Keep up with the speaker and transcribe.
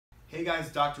Hey guys,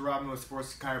 Dr. Rodman with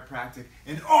Sports Chiropractic,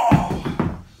 and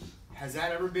oh! Has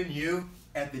that ever been you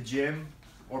at the gym?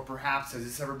 Or perhaps has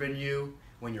this ever been you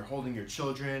when you're holding your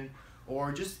children,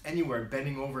 or just anywhere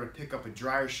bending over to pick up a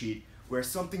dryer sheet where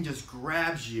something just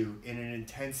grabs you in an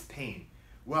intense pain?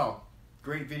 Well,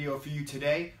 great video for you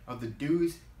today of the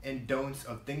do's and don'ts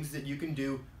of things that you can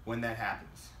do when that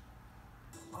happens.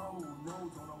 Oh no,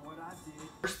 don't know what I did.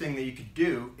 First thing that you could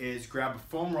do is grab a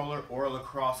foam roller or a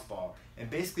lacrosse ball, and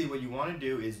basically what you want to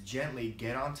do is gently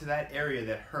get onto that area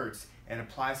that hurts and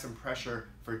apply some pressure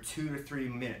for 2 to 3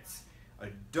 minutes. A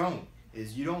don't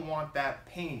is you don't want that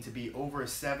pain to be over a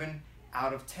 7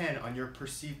 out of 10 on your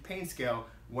perceived pain scale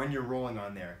when you're rolling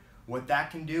on there. What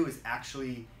that can do is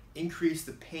actually increase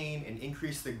the pain and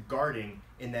increase the guarding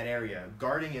in that area.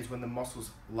 Guarding is when the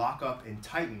muscles lock up and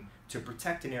tighten to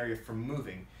protect an area from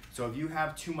moving. So if you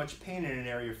have too much pain in an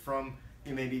area from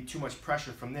maybe too much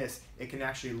pressure from this, it can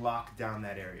actually lock down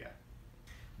that area.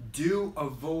 Do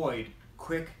avoid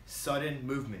quick, sudden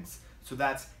movements. So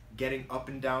that's getting up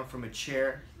and down from a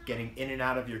chair, getting in and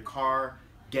out of your car,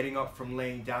 getting up from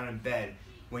laying down in bed.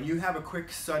 When you have a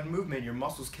quick, sudden movement, your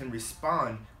muscles can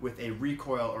respond with a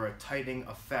recoil or a tightening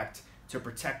effect to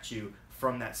protect you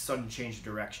from that sudden change of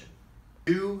direction.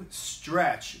 Do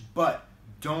stretch, but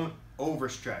don't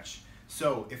overstretch.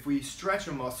 So if we stretch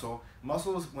a muscle,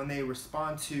 muscles, when they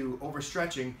respond to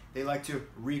overstretching, they like to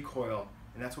recoil,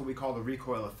 and that's what we call the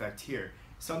recoil effect here.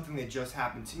 Something that just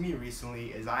happened to me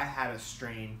recently is I had a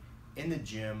strain in the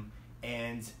gym,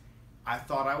 and I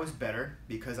thought I was better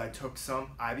because I took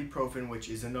some ibuprofen, which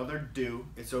is another do.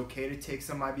 It's okay to take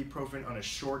some ibuprofen on a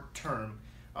short term,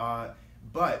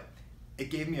 but it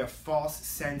gave me a false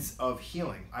sense of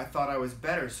healing. I thought I was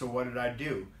better, so what did I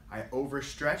do? I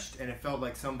overstretched, and it felt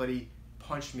like somebody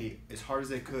punched me as hard as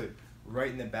they could right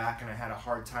in the back, and I had a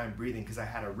hard time breathing because I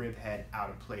had a rib head out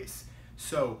of place.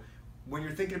 So when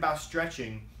you're thinking about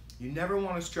stretching, you never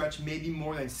want to stretch maybe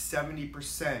more than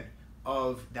 70%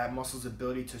 of that muscle's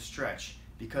ability to stretch,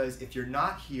 because if you're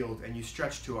not healed and you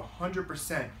stretch to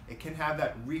 100%, it can have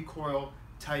that recoil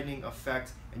tightening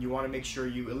effect, and you want to make sure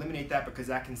you eliminate that because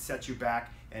that can set you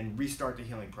back and restart the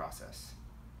healing process.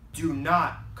 Do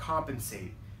not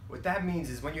compensate. What that means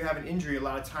is when you have an injury, a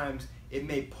lot of times it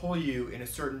may pull you in a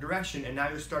certain direction, and now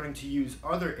you're starting to use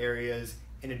other areas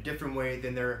in a different way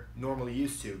than they're normally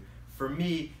used to. For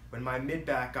me, when my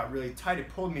mid-back got really tight, it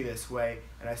pulled me this way,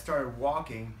 and I started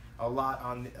walking a lot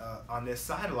on this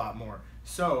side a lot more.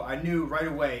 So I knew right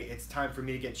away it's time for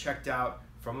me to get checked out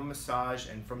from a massage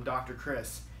and from Dr.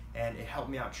 Chris, and it helped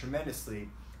me out tremendously.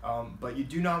 But you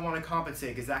do not want to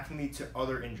compensate because that can lead to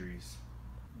other injuries.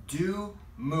 Do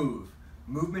move.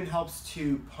 Movement helps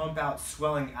to pump out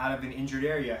swelling out of an injured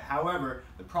area. However,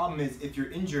 the problem is if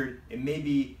you're injured, it may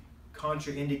be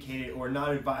contraindicated or not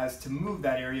advised to move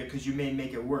that area because you may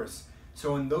make it worse.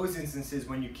 So in those instances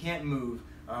when you can't move,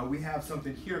 we have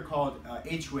something here called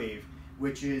H-Wave,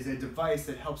 which is a device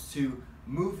that helps to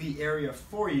move the area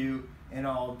for you, and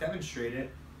I'll demonstrate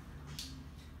it.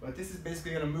 But this is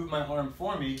basically going to move my arm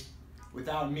for me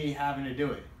without me having to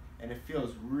do it. And it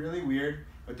feels really weird,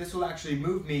 but this will actually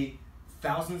move me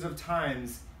thousands of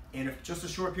times in just a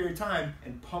short period of time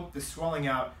and pump the swelling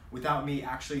out without me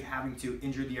actually having to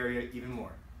injure the area even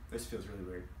more. This feels really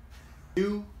weird.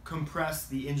 Do compress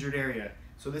the injured area.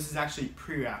 So this is actually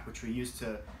pre-wrap, which we used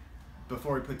to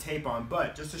before we put tape on,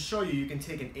 but just to show you, you can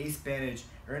take an ACE bandage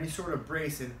or any sort of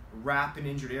brace and wrap an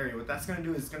injured area. What that's going to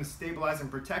do is it's going to stabilize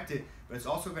and protect it, but it's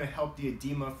also going to help the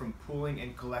edema from pooling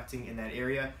and collecting in that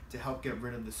area to help get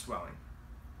rid of the swelling.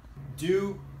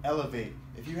 Do elevate.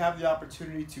 If you have the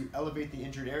opportunity to elevate the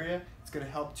injured area, it's going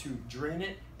to help to drain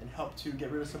it and help to get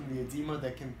rid of some of the edema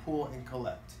that can pool and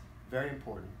collect. Very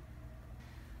important.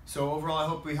 So overall, I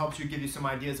hope we helped you, give you some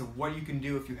ideas of what you can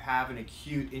do if you have an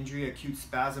acute injury, acute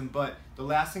spasm. But the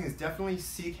last thing is definitely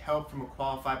seek help from a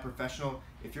qualified professional.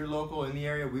 If you're local in the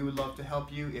area, we would love to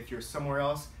help you. If you're somewhere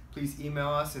else, please email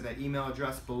us at that email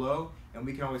address below, and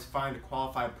we can always find a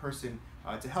qualified person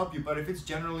to help you. But if it's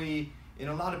generally in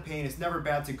a lot of pain, it's never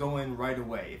bad to go in right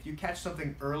away. If you catch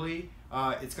something early,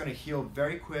 it's going to heal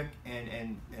very quick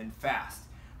and fast.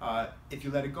 If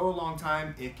you let it go a long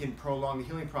time, it can prolong the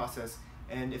healing process.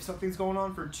 And if something's going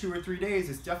on for 2 or 3 days,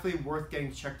 it's definitely worth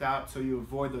getting checked out so you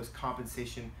avoid those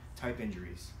compensation type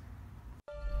injuries.